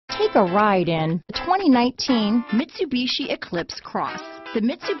Take a ride in the 2019 Mitsubishi Eclipse Cross. The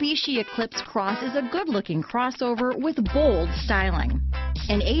Mitsubishi Eclipse Cross is a good-looking crossover with bold styling.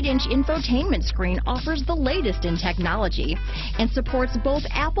 An 8-inch infotainment screen offers the latest in technology and supports both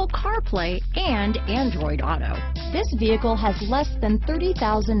Apple CarPlay and Android Auto. This vehicle has less than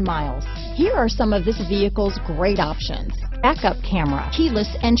 30,000 miles. Here are some of this vehicle's great options: backup camera,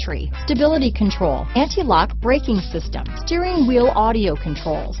 keyless entry, stability control, anti-lock braking system, steering wheel audio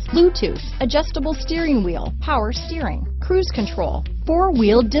controls, Bluetooth, adjustable steering wheel, power steering, cruise control,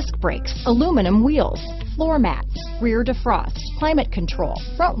 4-wheel disc brakes, aluminum wheels, floor mats, rear defrost, climate control,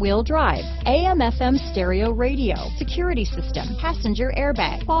 front wheel drive, AM/FM stereo radio, security system, passenger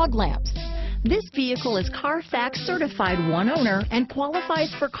airbag, fog lamps. This vehicle is Carfax certified one owner and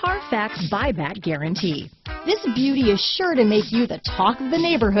qualifies for Carfax buyback guarantee. This beauty is sure to make you the talk of the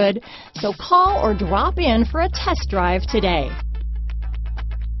neighborhood, so call or drop in for a test drive today.